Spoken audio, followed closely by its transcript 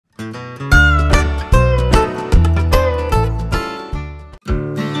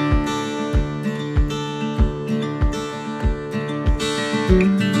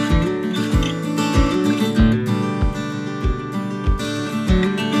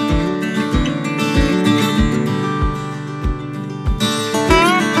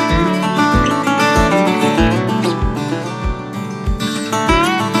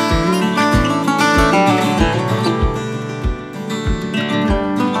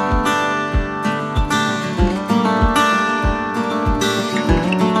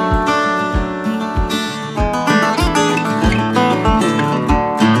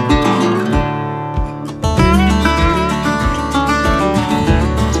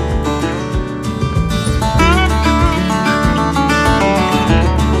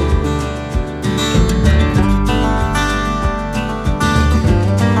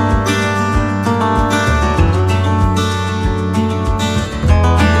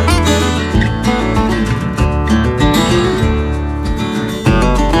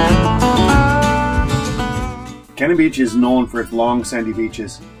Cannon Beach is known for its long sandy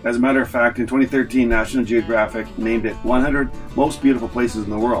beaches. As a matter of fact, in 2013, National Geographic named it 100 most beautiful places in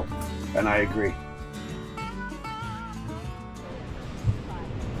the world, and I agree.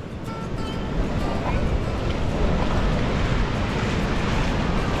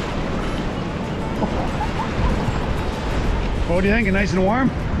 What do you think? Nice and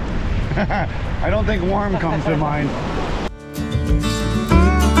warm? I don't think warm comes to mind.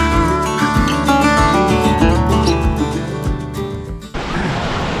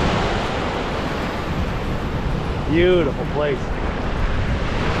 Beautiful place.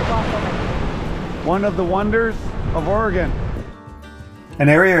 One of the wonders of Oregon. An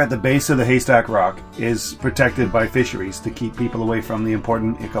area at the base of the Haystack Rock is protected by fisheries to keep people away from the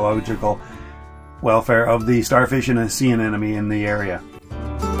important ecological welfare of the starfish and a sea anemone in the area.